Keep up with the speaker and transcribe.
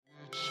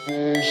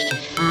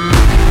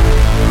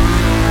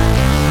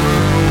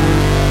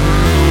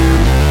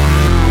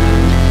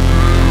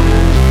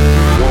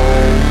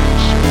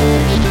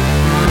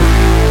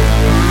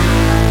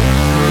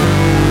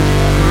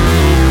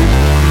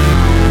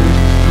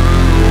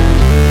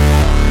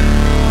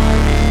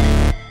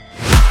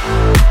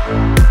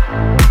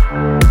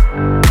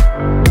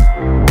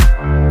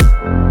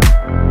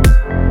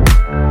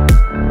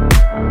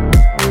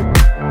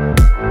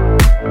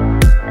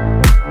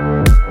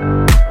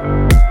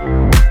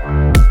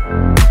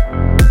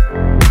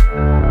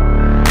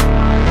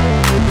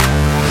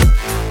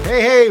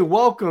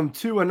Welcome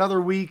to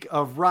another week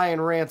of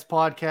Rants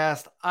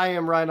podcast. I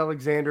am Ryan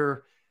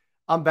Alexander.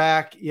 I'm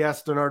back.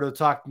 Yes, Donato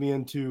talked me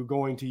into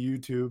going to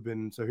YouTube,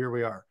 and so here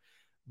we are.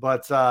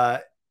 But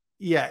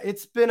yeah,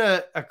 it's been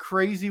a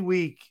crazy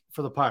week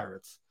for the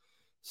Pirates.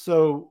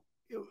 So,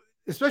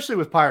 especially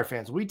with Pirate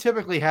fans, we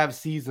typically have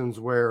seasons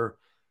where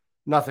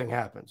nothing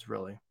happens,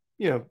 really.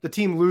 You know, the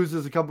team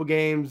loses a couple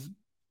games,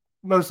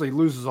 mostly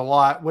loses a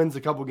lot, wins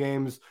a couple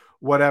games,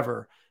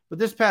 whatever. But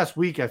this past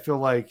week, I feel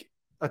like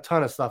a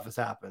ton of stuff has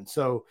happened.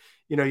 So,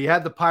 you know, you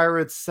had the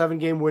Pirates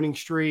 7-game winning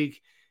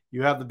streak.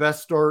 You have the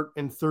best start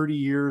in 30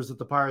 years that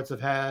the Pirates have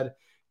had.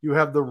 You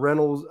have the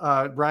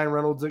Brian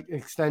Reynolds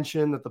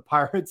extension that the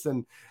Pirates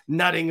and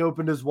Nutting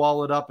opened his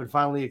wallet up and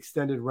finally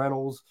extended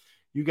Reynolds.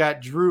 You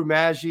got Drew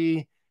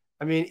Maggi.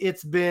 I mean,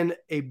 it's been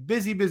a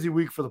busy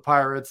week for the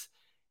Pirates,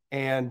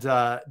 and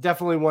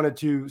definitely wanted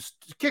to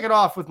kick it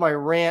off with my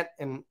rant.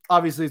 And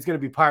obviously it's going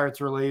to be Pirates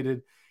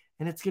related,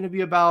 and it's going to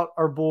be about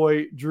our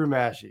boy, Drew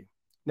Maggi.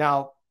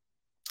 Now,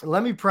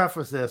 let me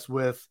preface this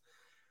with,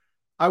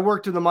 I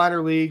worked in the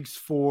minor leagues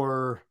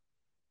for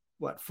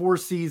 4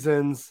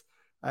 seasons.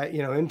 I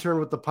interned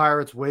with the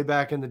Pirates way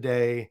back in the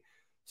day.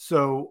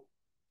 So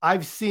I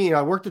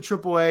worked at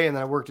AAA and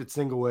then I worked at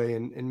Single A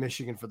in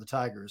Michigan for the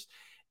Tigers.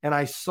 And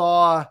I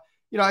saw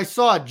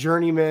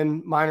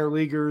journeyman minor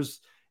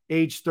leaguers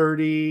age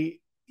 30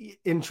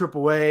 in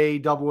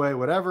AAA, AA,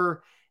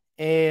 whatever,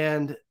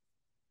 and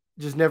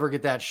just never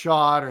get that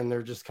shot, and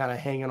they're just kind of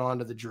hanging on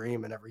to the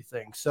dream and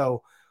everything.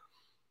 So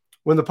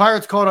when the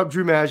Pirates called up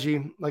Drew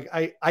Maggi, like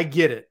I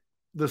get it.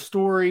 The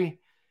story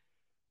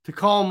to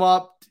call him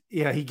up,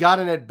 he got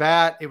an at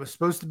bat. It was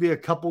supposed to be a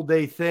couple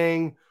day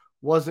thing.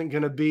 Wasn't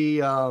going to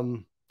be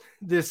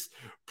this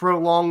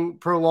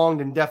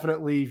prolonged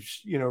indefinitely,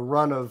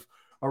 run of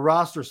a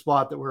roster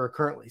spot that we're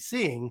currently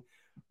seeing.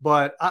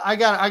 But I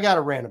got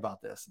to rant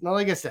about this. Now,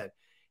 like I said,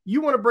 you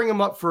want to bring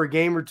him up for a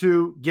game or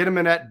two, get him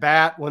in at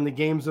bat when the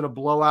game's in a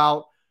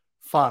blowout,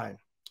 fine.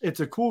 It's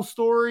a cool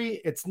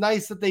story. It's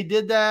nice that they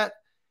did that.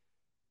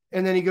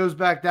 And then he goes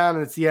back down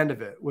and it's the end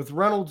of it. With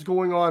Reynolds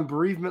going on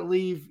bereavement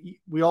leave,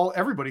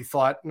 everybody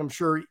thought, and I'm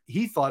sure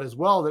he thought as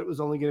well, that it was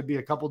only going to be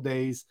a couple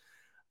days.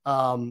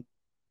 And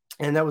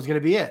that was going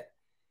to be it.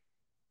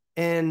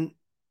 And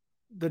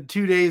the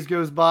 2 days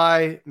goes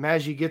by,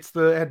 Maggi gets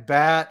the at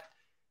bat.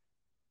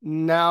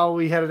 Now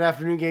we had an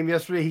afternoon game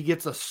yesterday. He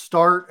gets a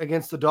start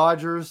against the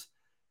Dodgers.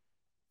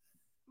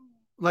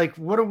 Like,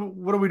 what are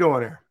we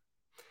doing here?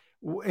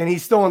 And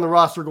he's still on the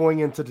roster going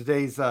into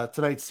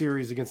tonight's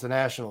series against the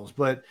Nationals.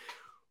 But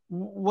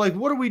like,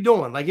 what are we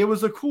doing? Like, it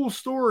was a cool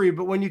story,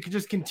 but when you could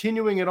just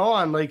continuing it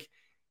on, like,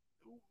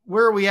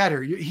 where are we at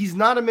here? He's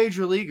not a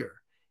major leaguer.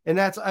 And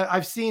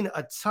I've seen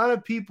a ton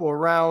of people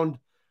around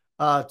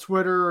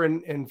Twitter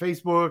and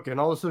Facebook and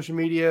all the social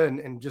media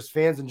and just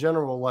fans in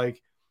general,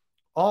 like,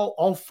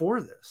 all for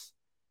this.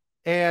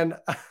 And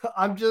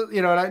I'm just,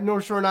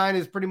 North Shore 9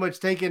 is pretty much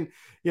taken,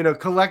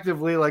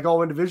 collectively, like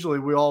all individually,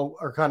 we all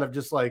are kind of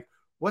just like,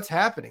 what's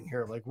happening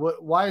here? Like,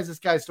 why is this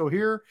guy still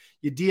here?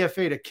 You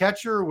DFA'd a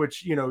catcher,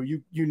 which,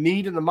 you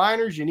need in the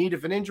minors, you need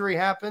if an injury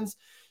happens.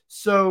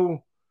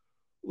 So,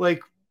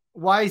 like,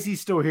 why is he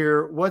still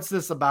here? What's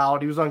this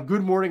about? He was on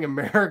Good Morning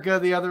America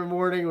the other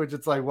morning, which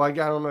it's like, well, I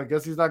don't know. I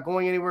guess he's not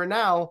going anywhere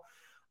now.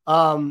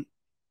 But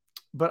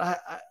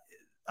I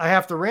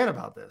have to rant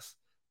about this.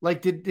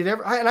 Like, did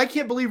ever, and I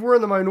can't believe we're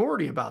in the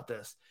minority about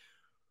this.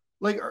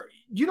 Like,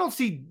 you don't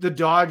see the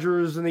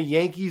Dodgers and the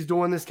Yankees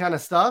doing this kind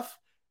of stuff.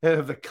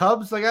 The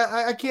Cubs, like,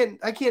 I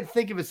can't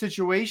think of a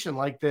situation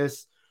like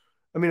this.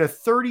 I mean, a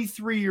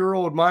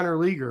 33-year-old minor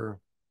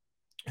leaguer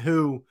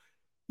who,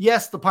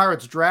 yes, the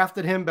Pirates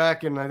drafted him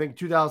back in, I think,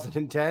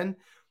 2010,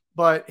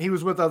 but he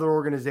was with other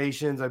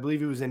organizations. I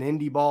believe he was in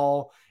indie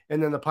ball,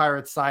 and then the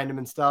Pirates signed him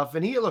and stuff.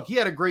 And he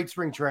had a great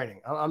spring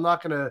training. I'm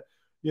not going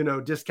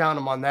to, discount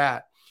him on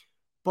that.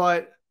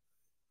 But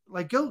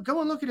like, go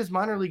and look at his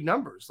minor league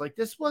numbers. Like,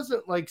 this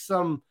wasn't like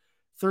some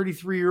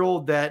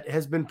 33-year-old that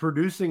has been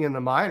producing in the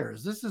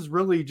minors. This has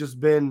really just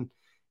been,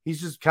 he's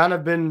just kind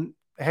of been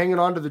hanging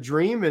on to the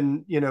dream,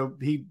 and,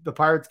 the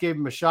Pirates gave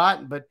him a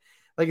shot. But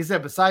like I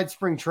said, besides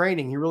spring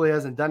training, he really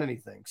hasn't done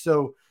anything.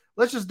 So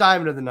let's just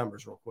dive into the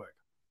numbers real quick.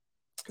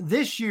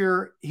 This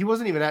year, he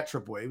wasn't even at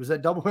AAA. He was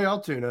at AA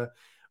Altoona,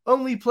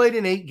 only played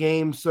in 8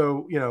 games.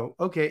 So,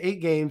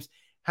 8 games,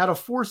 had a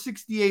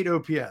 468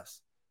 OPS.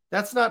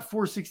 That's not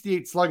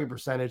 468 slugging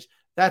percentage.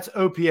 That's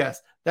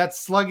OPS. That's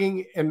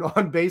slugging and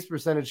on-base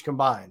percentage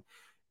combined.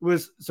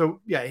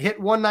 hit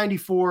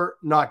 194,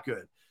 not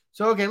good.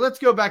 So, okay, let's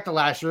go back to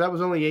last year. That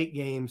was only 8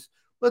 games.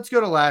 Let's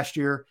go to last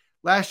year.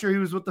 Last year he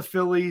was with the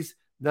Phillies,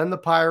 then the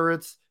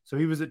Pirates. So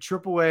he was at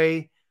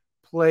AAA,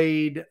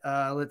 played,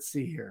 let's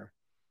see here,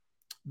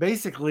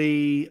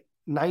 basically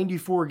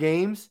 94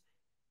 games,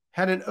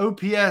 had an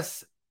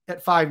OPS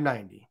at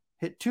 590,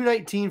 hit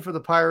 219 for the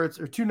Pirates,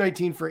 or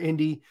 219 for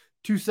Indy,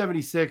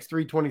 276,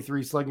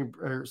 323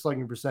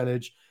 slugging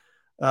percentage,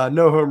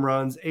 no home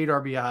runs, 8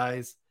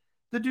 RBIs.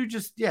 The dude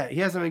he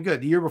hasn't been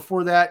good. The year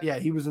before that,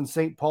 he was in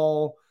St.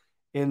 Paul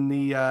in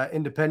the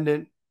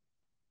independent.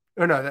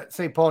 Or no, that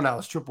St. Paul now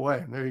is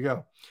AAA. There you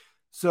go.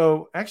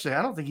 So actually,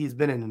 I don't think he's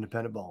been in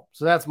independent ball.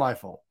 So that's my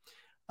fault.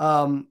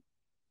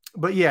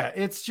 But yeah,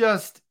 it's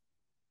just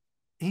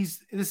this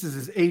is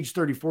his age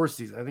 34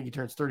 season. I think he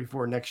turns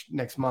 34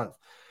 next month.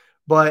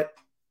 But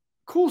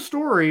cool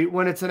story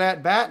when it's an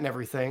at bat and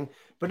everything.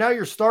 But now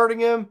you're starting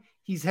him.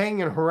 He's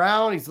hanging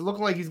around. He's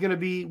looking like he's going to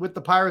be with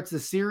the Pirates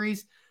this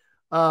series.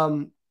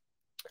 I'm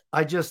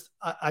at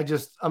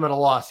a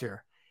loss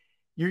here.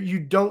 You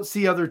don't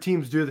see other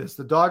teams do this.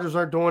 The Dodgers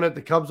aren't doing it.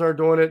 The Cubs aren't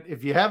doing it.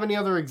 If you have any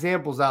other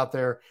examples out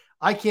there,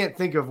 I can't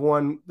think of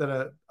one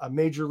that a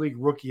major league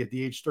rookie at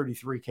the age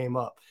 33 came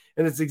up.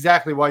 And it's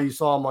exactly why you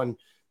saw him on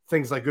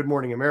things like Good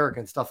Morning America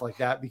and stuff like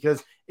that,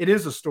 because it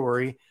is a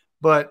story,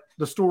 but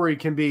the story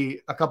can be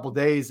a couple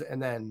days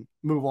and then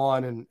move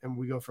on and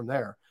we go from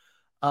there.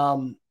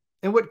 And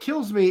what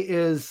kills me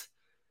is,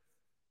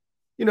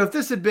 if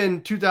this had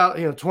been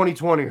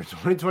 2020 or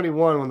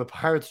 2021 when the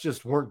Pirates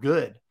just weren't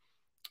good,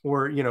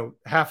 or,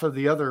 half of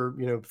the other,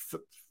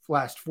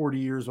 last 40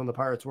 years when the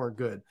Pirates weren't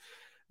good,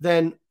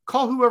 then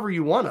call whoever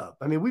you want up.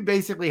 I mean, we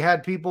basically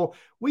had people,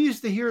 we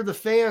used to hear the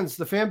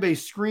fan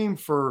base scream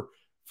for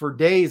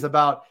days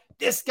about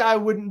this guy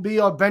wouldn't be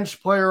a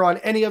bench player on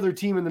any other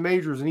team in the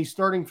majors, and he's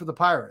starting for the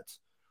Pirates.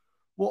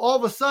 Well, all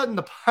of a sudden,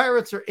 the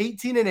Pirates are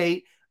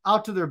 18-8,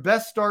 out to their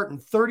best start in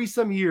 30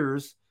 some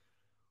years.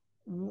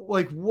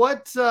 Like,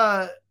 what,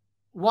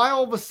 why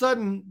all of a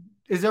sudden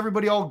is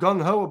everybody all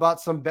gung-ho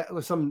about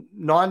some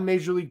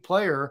non-major league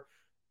player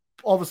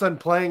all of a sudden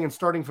playing and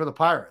starting for the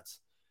Pirates?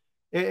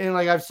 And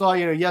like I saw,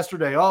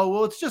 yesterday,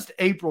 it's just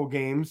April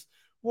games.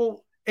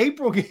 Well,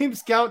 April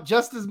games count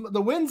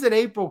the wins in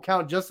April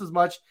count just as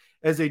much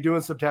as they do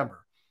in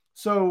September.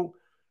 So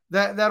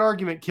that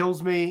argument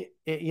kills me.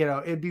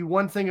 It'd be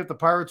one thing if the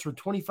Pirates were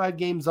 25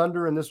 games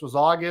under and this was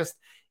August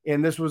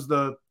and this was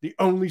the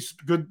only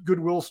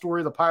goodwill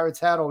story the Pirates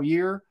had all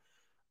year.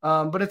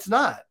 But it's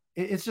not.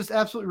 It's just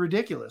absolutely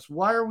ridiculous.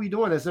 Why are we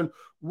doing this? And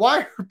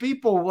why are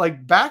people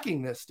like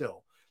backing this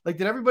still? Like,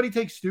 did everybody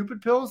take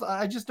stupid pills?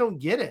 I just don't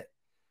get it.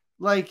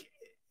 Like,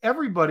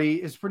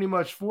 everybody is pretty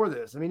much for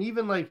this. I mean,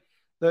 even like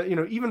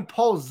even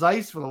Paul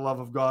Zeiss, for the love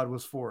of God,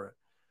 was for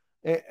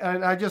it.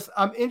 And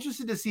I'm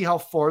interested to see how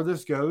far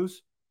this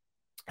goes,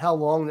 how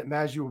long that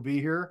Maggi will be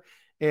here,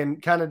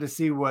 and kind of to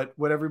see what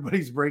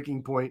everybody's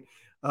breaking point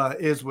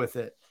is with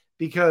it,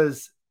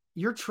 because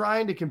you're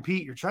trying to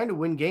compete. You're trying to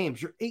win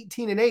games. You're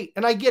 18-8.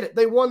 And I get it.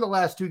 They won the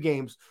last 2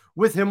 games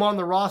with him on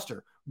the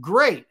roster.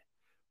 Great.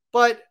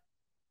 But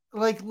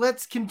like,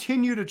 let's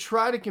continue to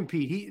try to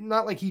compete. He,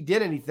 not like he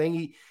did anything.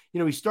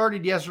 He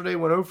started yesterday,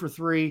 went 0 for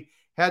 3,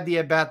 had the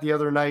at bat the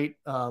other night,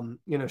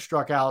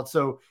 struck out.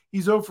 So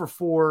he's 0 for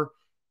 4.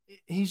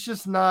 He's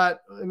just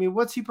not, I mean,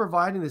 what's he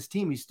providing this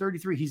team? He's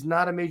 33. He's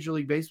not a Major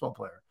League Baseball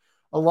player.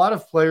 A lot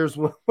of players,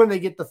 when they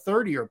get to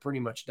 30, are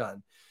pretty much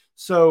done.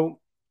 So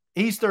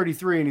he's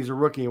 33 and he's a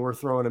rookie, and we're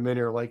throwing him in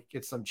here like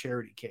it's some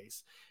charity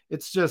case.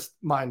 It's just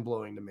mind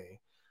blowing to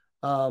me.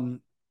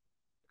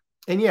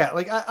 And yeah,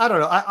 like, I don't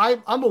know.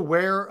 I'm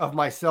aware of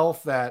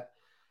myself that,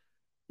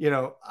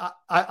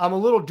 I'm a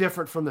little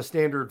different from the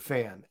standard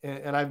fan.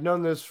 And I've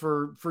known this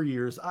for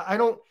years.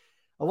 A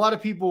lot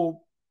of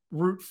people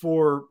root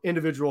for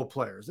individual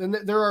players. And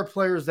there are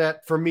players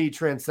that, for me,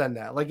 transcend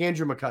that, like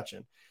Andrew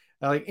McCutchen.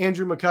 Like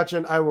Andrew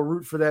McCutchen, I will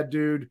root for that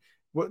dude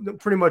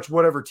pretty much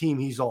whatever team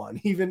he's on.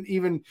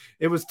 Even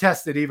it was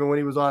tested even when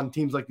he was on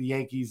teams like the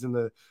Yankees and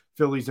the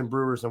Phillies and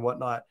Brewers and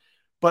whatnot.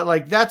 But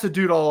like, that's a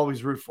dude I'll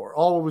always root for.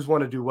 I'll always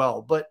want to do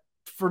well. But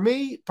for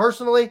me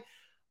personally,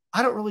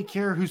 I don't really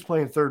care who's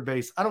playing third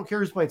base. I don't care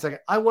who's playing second.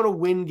 I want to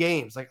win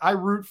games. Like, I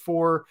root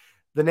for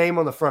the name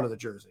on the front of the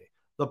jersey,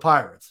 the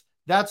Pirates.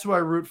 That's who I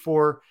root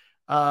for.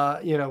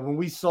 When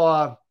we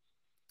saw,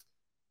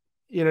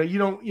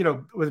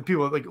 when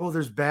people are like, oh,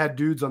 there's bad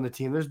dudes on the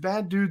team. There's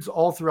bad dudes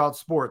all throughout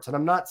sports. And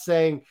I'm not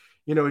saying,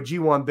 a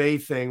G1 Bay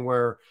thing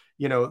where,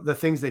 the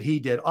things that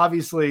he did.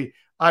 Obviously,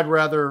 I'd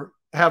rather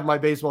have my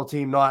baseball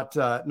team not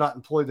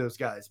employ those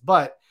guys.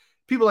 But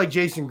people like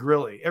Jason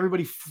Grilli,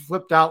 everybody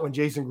flipped out when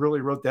Jason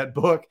Grilli wrote that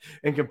book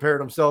and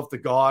compared himself to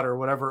God or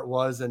whatever it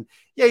was. And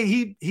yeah,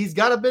 he's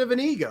got a bit of an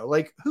ego.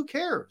 Like, who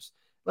cares?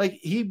 Like,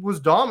 he was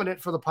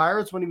dominant for the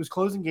Pirates when he was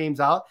closing games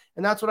out.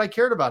 And that's what I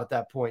cared about at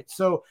that point.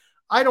 So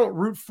I don't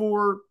root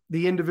for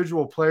the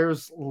individual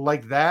players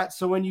like that.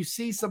 So when you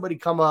see somebody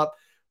come up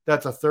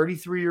that's a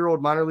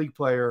 33-year-old minor league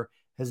player,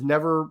 has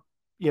never,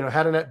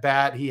 had an at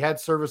bat. He had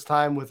service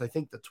time with, I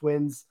think, the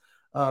Twins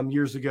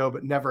years ago,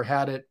 but never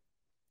had it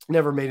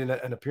never made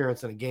an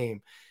appearance in a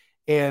game.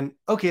 And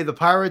okay, the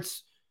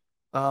Pirates,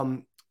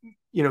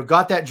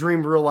 got that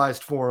dream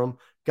realized for him,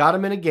 got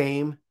him in a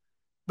game,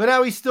 but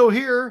now he's still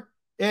here,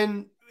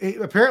 and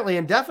apparently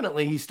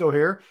indefinitely he's still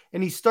here,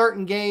 and he's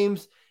starting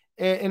games,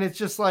 and it's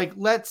just like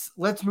let's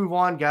move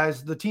on,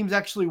 guys. The team's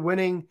actually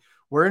winning.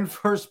 We're in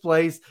first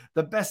place,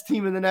 the best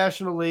team in the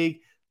National League.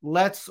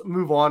 Let's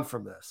move on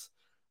from this.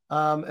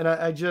 And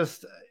I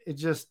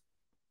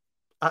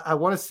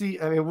want to see.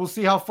 I mean, we'll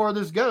see how far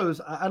this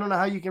goes. I don't know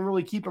how you can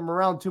really keep him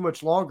around too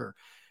much longer.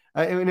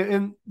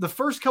 In the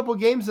first couple of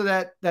games of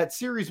that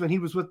series when he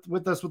was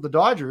with us with the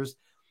Dodgers,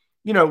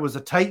 it was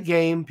a tight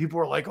game. People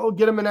were like, "Oh,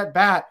 get him in at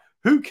bat.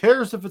 Who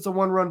cares if it's a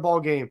one-run ball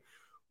game?"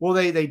 Well,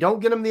 they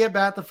don't get him the at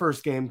bat the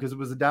first game because it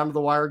was a down to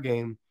the wire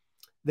game.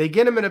 They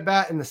get him in at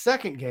bat in the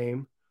second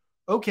game.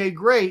 Okay,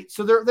 great.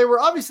 So they were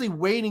obviously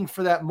waiting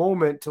for that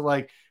moment to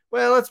like,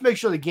 well, let's make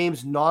sure the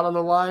game's not on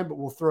the line, but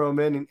we'll throw him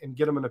in and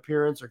get him an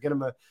appearance or get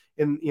him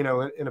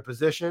in a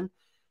position.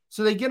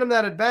 So they get him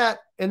that at bat,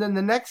 and then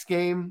the next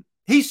game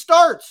he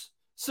starts.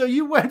 So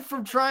you went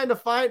from trying to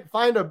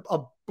find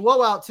a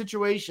blowout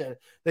situation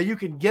that you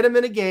can get him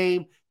in a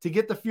game to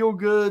get the feel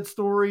good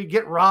story,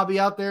 get Robbie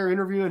out there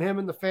interviewing him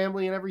and the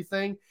family and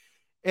everything,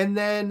 and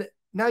then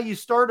now you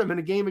start him in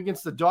a game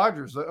against the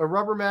Dodgers, a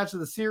rubber match of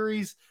the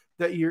series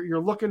that you're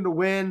looking to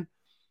win.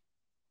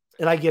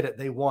 And I get it,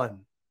 they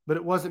won, but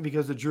it wasn't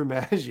because of Drew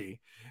Maggi.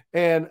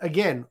 And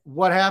again,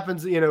 what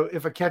happens,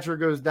 if a catcher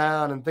goes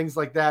down and things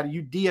like that,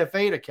 you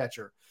DFA'd a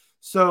catcher.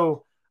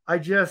 So I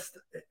just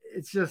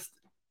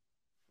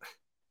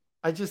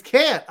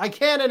can't. I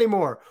can't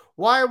anymore.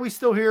 Why are we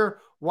still here?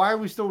 Why are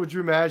we still with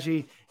Drew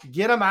Maggi?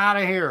 Get him out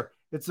of here.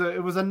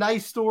 It was a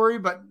nice story,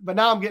 but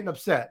now I'm getting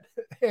upset.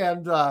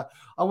 And I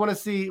want to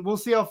see, we'll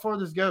see how far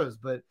this goes,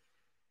 but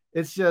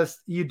it's just,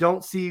 you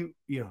don't see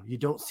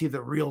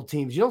the real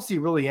teams. You don't see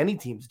really any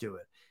teams do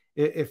it.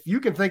 If you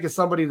can think of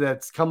somebody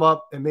that's come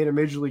up and made a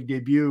major league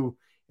debut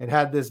and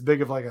had this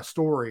big of like a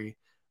story,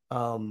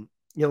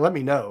 let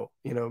me know,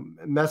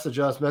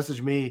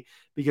 message me,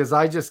 because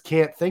I just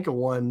can't think of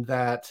one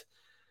that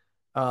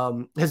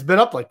has been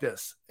up like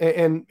this.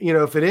 And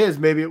if it is,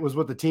 maybe it was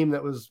with the team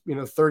that was,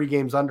 30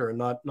 games under and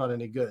not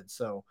any good.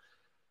 So,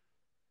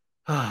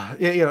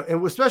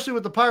 and especially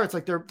with the Pirates,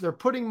 like they're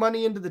putting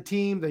money into the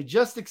team. They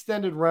just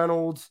extended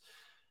Reynolds.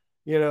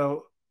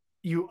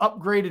 You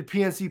upgraded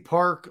PNC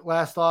Park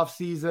last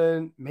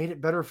offseason, made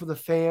it better for the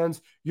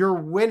fans. You're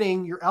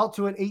winning. You're out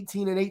to an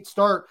 18-8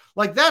 start.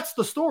 Like, that's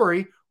the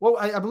story. Well,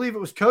 I believe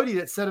it was Cody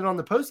that said it on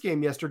the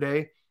postgame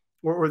yesterday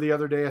or the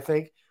other day, I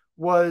think,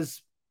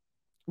 was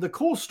the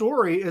cool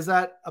story is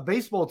that a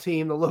baseball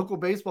team, the local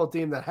baseball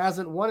team that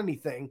hasn't won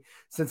anything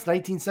since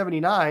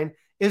 1979,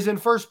 is in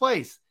first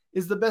place,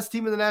 is the best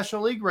team in the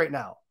National League right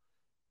now.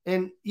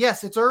 And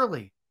yes, it's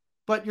early,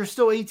 but you're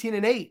still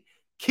 18-8.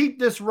 Keep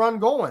this run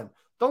going.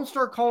 Don't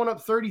start calling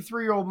up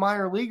 33-year-old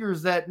minor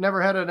leaguers that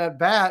never had an at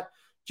bat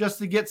just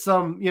to get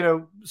some,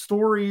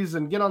 stories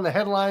and get on the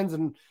headlines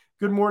and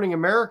Good Morning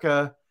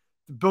America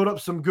to build up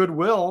some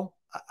goodwill.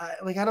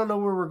 I don't know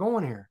where we're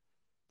going here.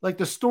 Like,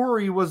 the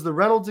story was the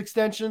Reynolds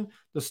extension.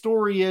 The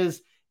story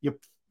is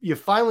you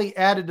finally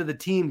added to the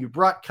team. You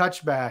brought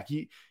Kutch back.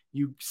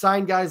 You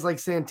signed guys like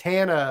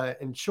Santana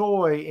and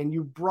Choi, and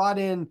you brought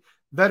in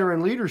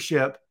veteran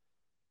leadership.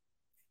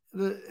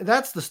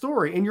 That's the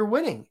story, and you're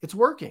winning. It's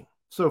working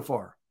so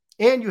far.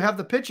 And you have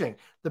the pitching,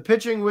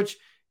 which,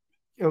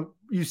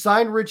 you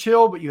signed Rich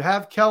Hill, but you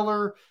have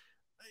Keller,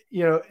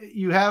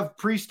 you have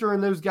Priester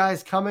and those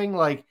guys coming.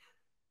 Like,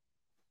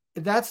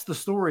 that's the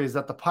story, is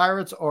that the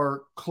Pirates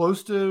are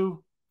close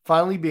to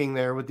finally being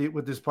there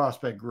with this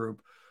prospect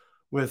group,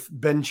 with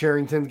Ben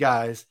Cherington's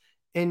guys,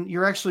 and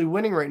you're actually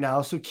winning right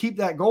now. So keep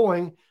that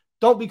going.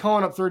 Don't be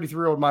calling up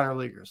 33-year-old minor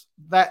leaguers.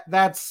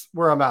 That's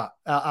where I'm out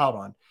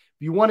on.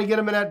 If you want to get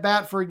them in at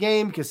bat for a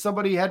game because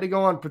somebody had to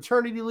go on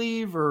paternity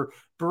leave or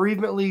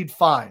bereavement leave,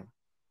 fine.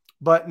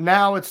 But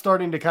now it's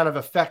starting to kind of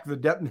affect the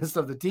depthness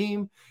of the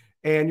team,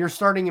 and you're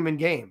starting them in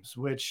games,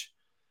 which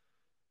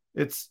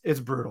it's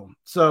brutal.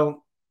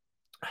 So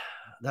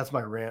that's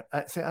my rant.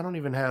 I don't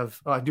even have,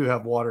 I do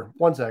have water.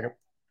 1 second.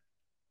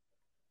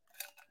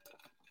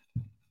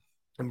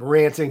 I'm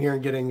ranting here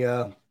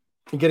and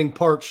getting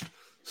parched.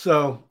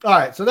 So, all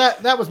right. So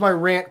that was my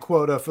rant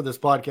quota for this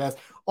podcast.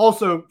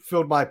 Also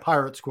filled my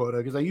Pirates quota,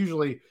 because I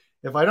usually,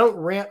 if I don't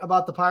rant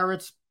about the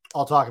Pirates,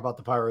 I'll talk about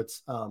the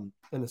Pirates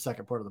in the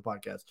second part of the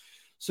podcast.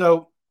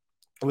 So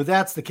with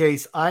that's the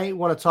case, I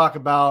want to talk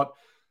about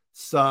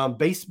some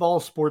baseball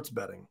sports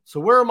betting. So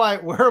where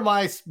are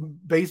my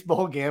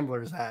baseball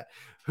gamblers at?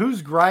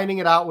 Who's grinding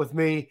it out with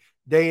me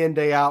day in,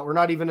 day out? We're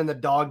not even in the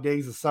dog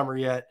days of summer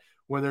yet,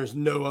 when there's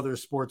no other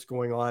sports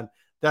going on.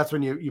 That's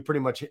when you pretty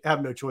much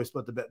have no choice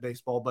but to bet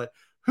baseball. But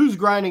who's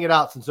grinding it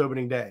out since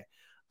opening day?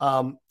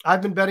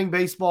 I've been betting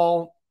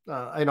baseball.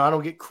 I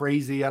don't get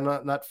crazy. I'm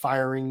not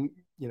firing,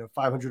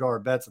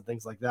 $500 bets and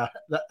things like that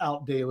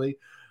out daily.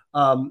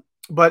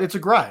 But it's a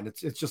grind.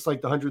 It's just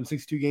like the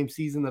 162 game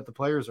season that the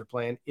players are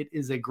playing. It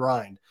is a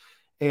grind.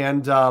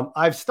 And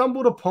I've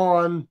stumbled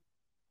upon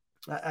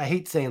I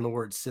hate saying the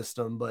word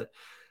system, but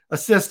a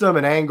system,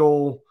 an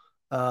angle,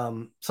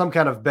 some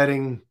kind of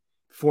betting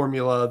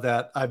formula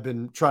that I've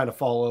been trying to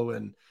follow,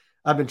 and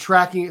I've been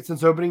tracking it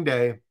since opening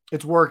day.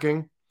 It's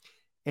working.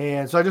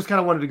 And so I just kind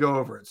of wanted to go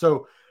over it.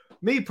 So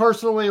me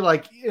personally,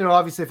 like,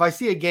 obviously if I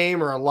see a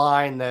game or a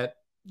line that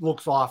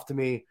looks off to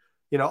me,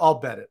 I'll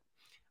bet it.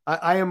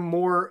 I am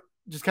more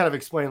just kind of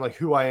explaining like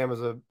who I am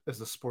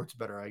as a sports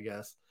bettor, I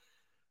guess.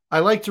 I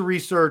like to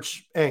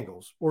research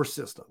angles or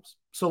systems.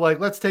 So like,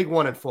 let's take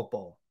one in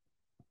football.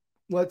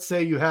 Let's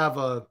say you have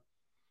a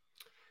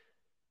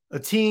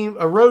team,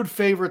 a road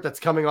favorite that's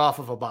coming off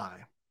of a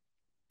bye.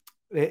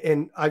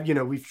 And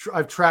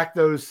I've tracked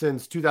those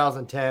since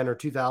 2010 or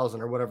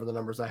 2000 or whatever the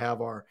numbers I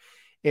have are.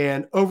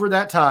 And over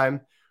that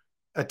time,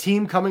 a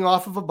team coming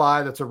off of a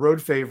bye that's a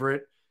road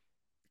favorite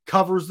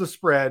covers the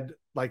spread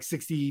like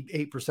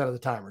 68% of the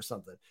time or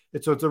something.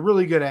 So it's a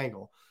really good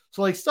angle.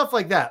 So like stuff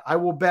like that, I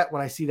will bet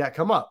when I see that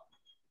come up,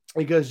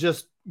 because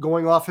just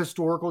going off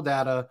historical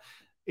data,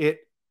 it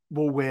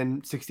will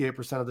win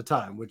 68% of the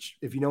time, which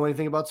if you know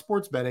anything about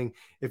sports betting,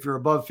 if you're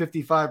above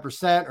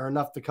 55% or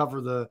enough to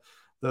cover the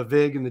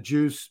vig and the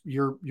juice,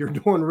 you're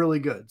doing really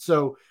good.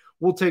 So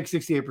we'll take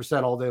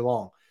 68% all day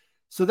long.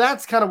 So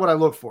that's kind of what I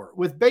look for.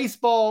 With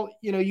baseball,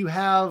 you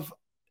have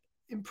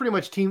pretty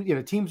much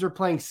teams are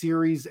playing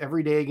series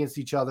every day against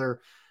each other,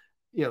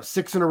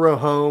 6 in a row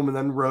home and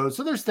then road.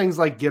 So there's things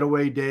like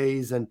getaway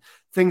days and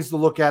things to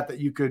look at that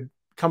you could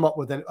come up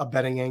with a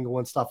betting angle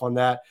and stuff on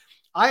that.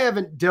 I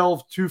haven't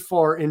delved too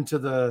far into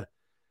the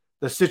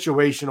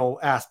situational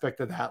aspect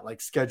of that, like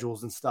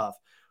schedules and stuff.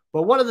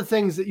 But one of the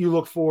things that you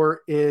look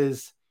for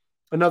is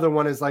another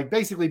one is like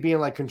basically being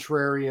like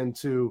contrarian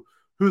to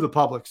who the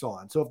public's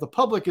on. So if the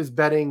public is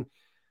betting,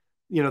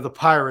 the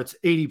Pirates,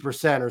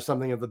 80% or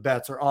something of the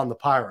bets are on the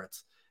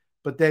Pirates,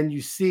 but then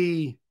you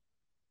see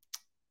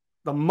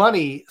the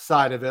money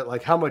side of it,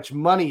 like how much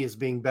money is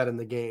being bet in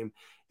the game.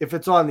 If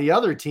it's on the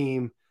other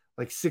team,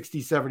 like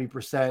 60,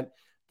 70%,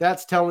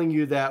 that's telling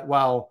you that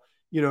while,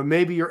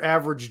 maybe your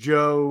average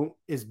Joe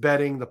is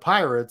betting the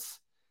Pirates,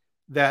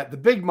 that the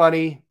big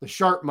money, the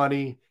sharp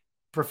money,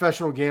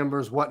 professional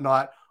gamblers,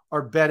 whatnot,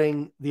 are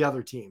betting the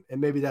other team.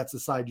 And maybe that's the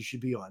side you should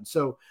be on.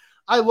 So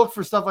I look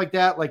for stuff like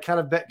that, like kind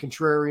of bet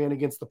contrarian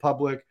against the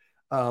public.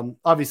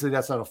 Obviously,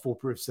 that's not a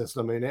foolproof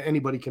system. I mean,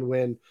 anybody can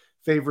win.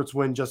 Favorites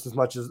win just as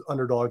much as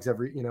underdogs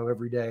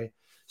every day.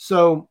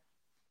 So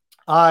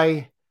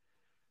I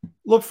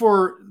look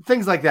for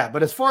things like that.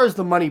 But as far as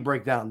the money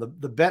breakdown,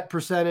 the bet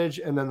percentage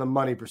and then the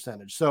money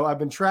percentage. So I've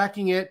been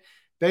tracking it.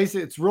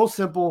 Basically, it's real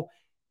simple.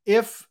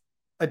 If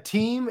a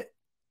team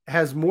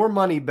has more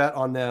money bet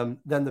on them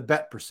than the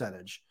bet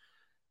percentage,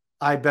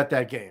 I bet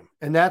that game.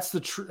 And that's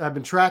I've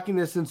been tracking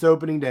this since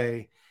opening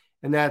day.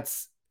 And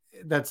that's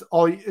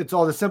all. It's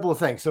all the simple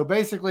thing. So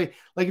basically,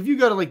 like if you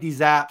go to like these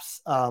apps,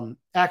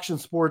 Action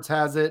Sports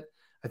has it.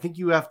 I think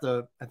you have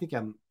to, I think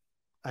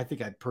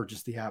I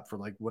purchased the app for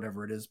like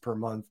whatever it is per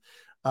month,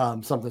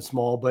 something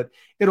small, but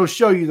it'll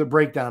show you the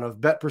breakdown of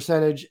bet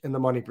percentage and the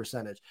money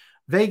percentage.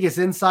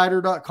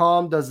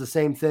 VegasInsider.com does the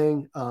same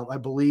thing, I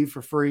believe,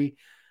 for free.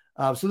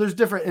 So there's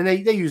different, and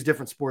they use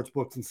different sports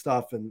books and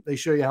stuff, and they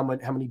show you how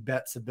many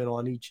bets have been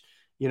on each,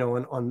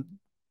 on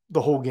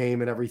the whole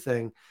game and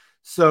everything.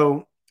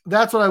 So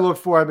that's what I look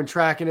for. I've been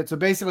tracking it. So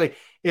basically,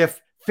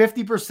 if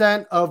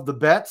 50% of the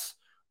bets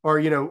are,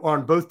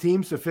 on both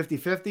teams, so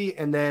 50-50,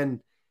 and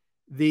then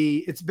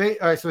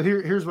all right, so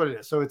here's what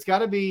it is. So it's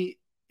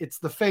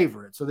the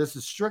favorite. So this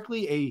is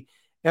strictly a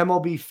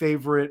MLB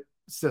favorite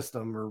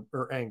system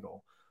or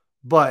angle.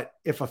 But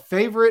if a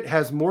favorite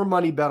has more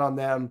money bet on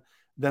them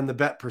than the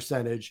bet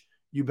percentage,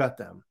 you bet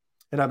them.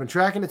 And I've been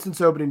tracking it since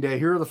opening day.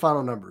 Here are the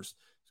final numbers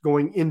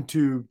going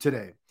into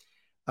today.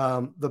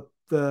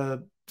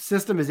 The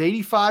system is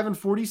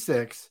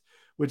 85-46,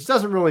 which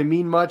doesn't really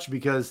mean much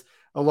because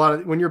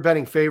when you're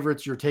betting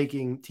favorites, you're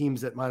taking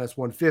teams at minus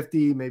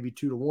 150, maybe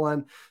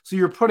 2-1. So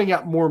you're putting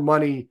out more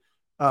money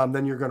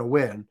than you're going to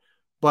win.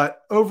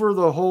 But over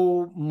the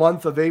whole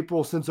month of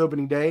April since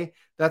opening day,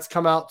 that's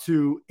come out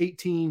to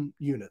 18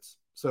 units.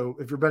 So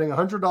if you're betting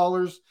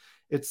 $100,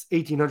 it's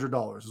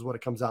 $1,800 is what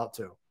it comes out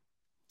to.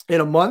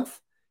 In a month,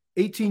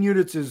 18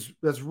 units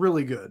that's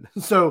really good.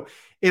 So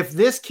if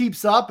this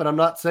keeps up, and I'm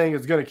not saying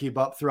it's going to keep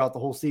up throughout the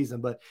whole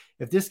season, but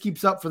if this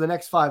keeps up for the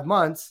next 5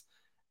 months,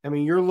 I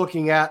mean, you're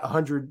looking at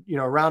 100,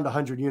 around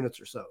 100 units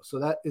or so. So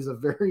that is a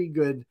very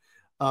good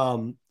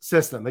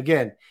system.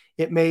 Again,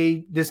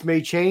 this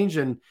may change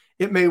and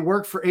it may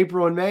work for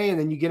April and May, and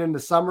then you get into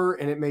summer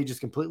and it may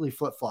just completely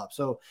flip flop.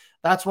 So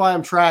that's why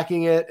I'm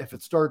tracking it. If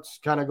it starts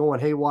kind of going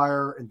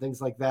haywire and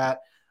things like that,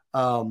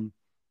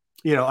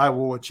 I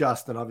will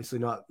adjust and obviously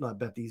not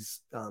bet these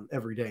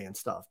every day and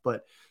stuff.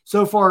 But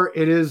so far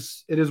it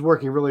is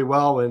working really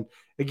well. And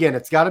again,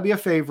 it's got to be a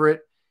favorite.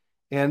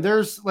 And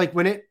there's like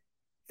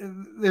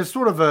there's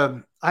sort of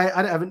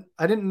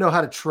I didn't know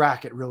how to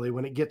track it really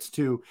when it gets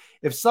to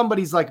if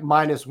somebody's like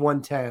minus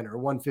 110 or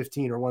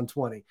 115 or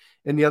 120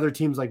 and the other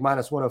team's like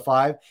minus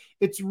 105,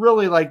 it's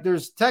really like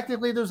there's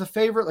a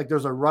favorite, like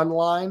there's a run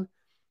line,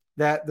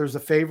 that there's a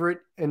favorite,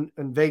 and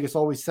Vegas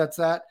always sets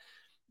that,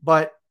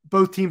 but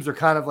both teams are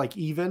kind of like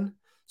even.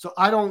 So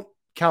I don't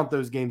count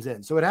those games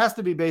in. So it has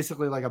to be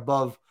basically like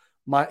above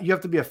you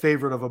have to be a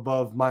favorite of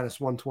above minus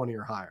 120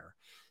 or higher.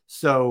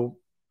 So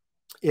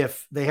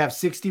if they have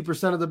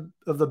 60%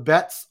 of the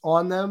bets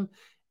on them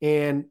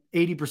and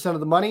 80% of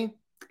the money,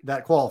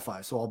 that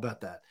qualifies. So I'll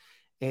bet that.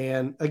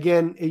 And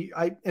again,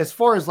 as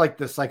far as like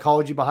the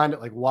psychology behind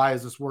it, like why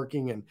is this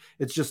working? And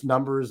it's just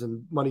numbers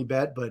and money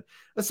bet, but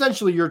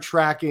essentially you're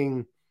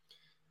tracking,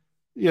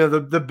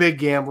 the big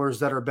gamblers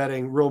that are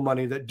betting real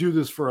money that do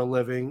this for a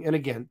living. And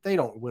again, they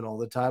don't win all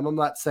the time. I'm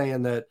not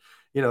saying that,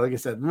 like I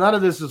said, none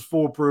of this is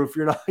foolproof.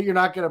 You're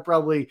not going to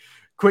probably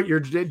quit your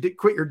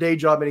day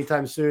job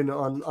anytime soon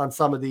on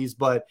some of these,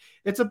 but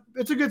it's a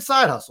good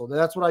side hustle.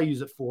 That's what I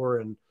use it for.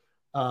 And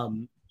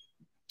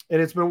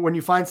it's been, when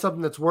you find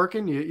something that's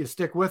working, you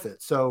stick with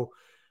it. So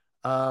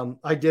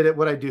I did it.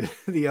 What I do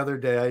the other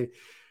day,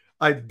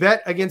 I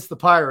bet against the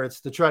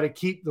Pirates to try to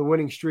keep the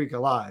winning streak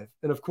alive.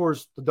 And of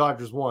course the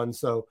Dodgers won.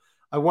 So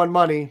I won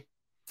money,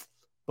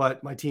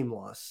 but my team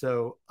lost.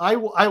 So I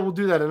will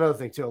do that. Another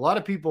thing too. A lot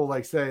of people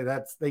say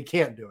they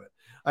can't do it.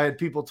 I had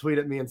people tweet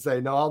at me and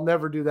say, no, I'll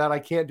never do that. I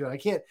can't do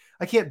it.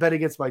 I can't bet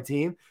against my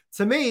team.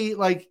 To me,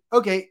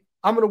 okay,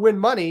 I'm going to win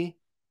money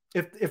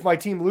if my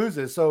team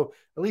loses. So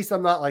at least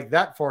I'm not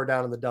that far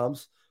down in the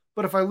dumps.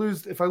 But if I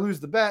lose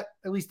the bet,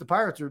 at least the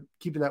Pirates are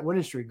keeping that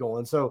winning streak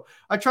going. So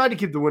I tried to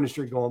keep the winning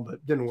streak going, but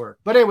it didn't work.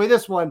 But anyway,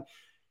 this one,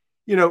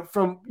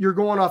 from you're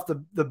going off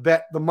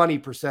the money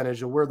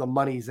percentage of where the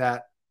money's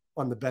at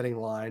on the betting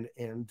line,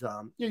 and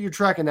you're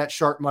tracking that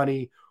sharp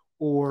money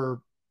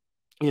or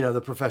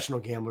the professional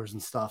gamblers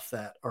and stuff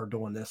that are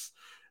doing this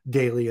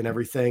daily and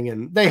everything,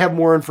 and they have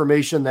more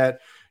information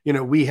that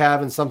we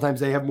have, and sometimes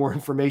they have more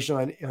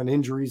information on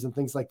injuries and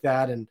things like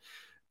that, and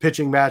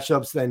pitching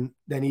matchups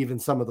than even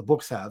some of the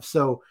books have.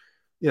 So,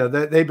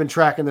 they've been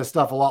tracking this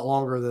stuff a lot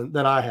longer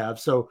than I have.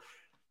 So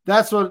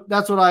that's what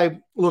I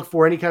look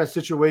for, any kind of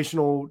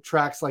situational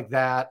tracks like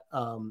that.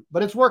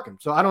 But it's working.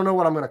 So I don't know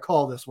what I'm going to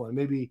call this one.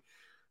 Maybe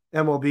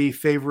MLB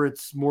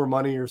favorites, more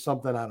money or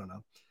something. I don't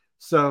know.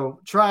 So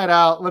try it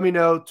out. Let me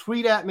know.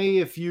 Tweet at me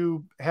if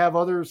you have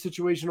other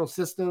situational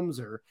systems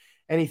or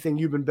anything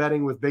you've been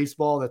betting with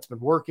baseball that's been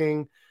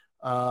working.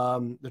 The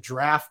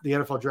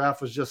NFL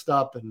draft was just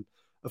up, and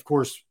of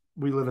course,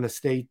 we live in a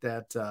state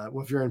that,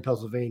 if you're in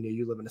Pennsylvania,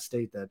 you live in a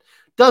state that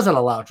doesn't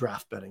allow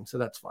draft betting. So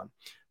that's fun.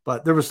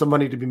 But there was some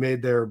money to be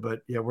made there.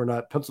 But yeah, we're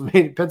not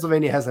Pennsylvania.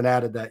 Pennsylvania hasn't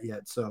added that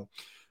yet. So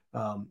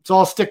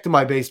I'll stick to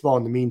my baseball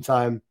in the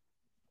meantime.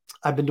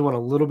 I've been doing a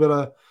little bit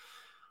of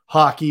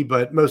hockey,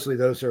 but mostly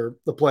those are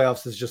the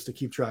playoffs is just to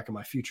keep track of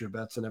my future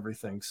bets and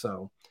everything.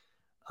 So,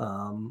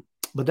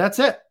 but that's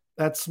it.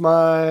 That's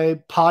my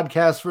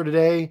podcast for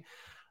today.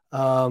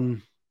 Follow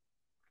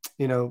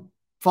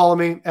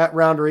me at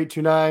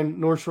Rounder829,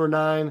 North Shore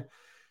 9.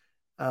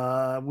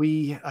 I've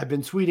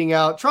been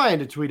trying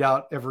to tweet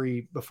out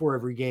before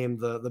every game,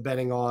 the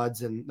betting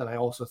odds. And then I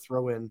also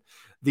throw in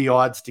the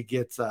odds to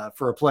get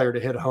for a player to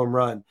hit a home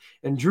run.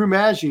 And Drew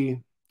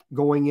Maggi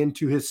going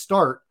into his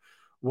start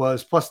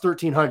was plus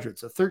 1,300.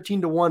 So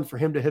 13-1 for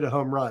him to hit a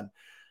home run.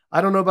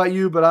 I don't know about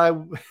you, but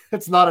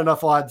it's not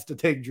enough odds to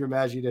take Drew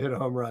Maggi to hit a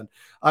home run.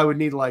 I would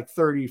need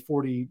 30,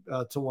 40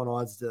 to 1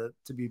 odds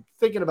to be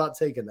thinking about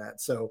taking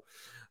that. So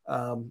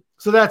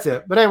that's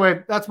it. But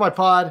anyway, that's my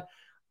pod.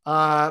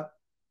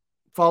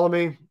 Follow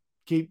me,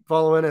 keep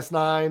following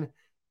S9,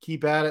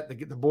 keep at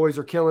it. The boys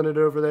are killing it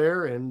over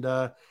there, and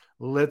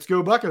let's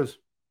go Buccos.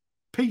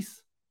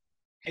 Peace.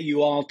 Hey,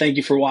 you all. Thank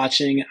you for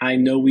watching. I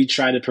know we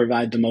try to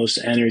provide the most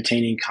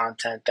entertaining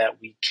content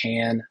that we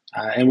can,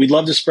 and we'd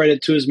love to spread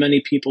it to as many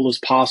people as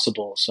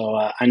possible. So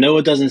I know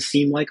it doesn't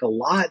seem like a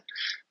lot,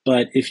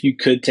 but if you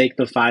could take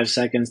the 5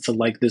 seconds to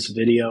like this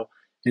video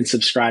and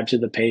subscribe to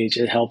the page,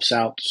 it helps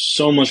out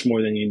so much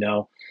more than you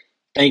know.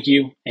 Thank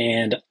you,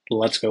 and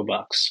let's go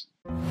Bucks.